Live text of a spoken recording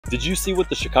Did you see what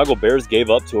the Chicago Bears gave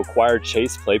up to acquire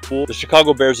Chase Claypool? The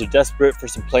Chicago Bears are desperate for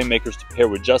some playmakers to pair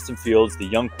with Justin Fields, the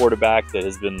young quarterback that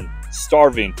has been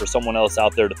starving for someone else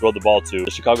out there to throw the ball to. The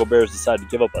Chicago Bears decided to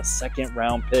give up a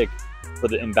second-round pick for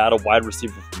the embattled wide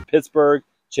receiver from Pittsburgh,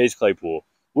 Chase Claypool.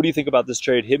 What do you think about this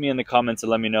trade? Hit me in the comments and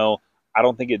let me know. I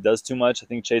don't think it does too much. I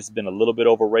think Chase has been a little bit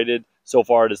overrated so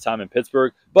far at his time in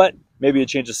Pittsburgh, but maybe a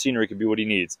change of scenery could be what he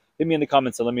needs. Hit me in the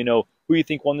comments and let me know who you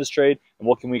think won this trade and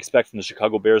what can we expect from the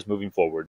Chicago Bears moving forward.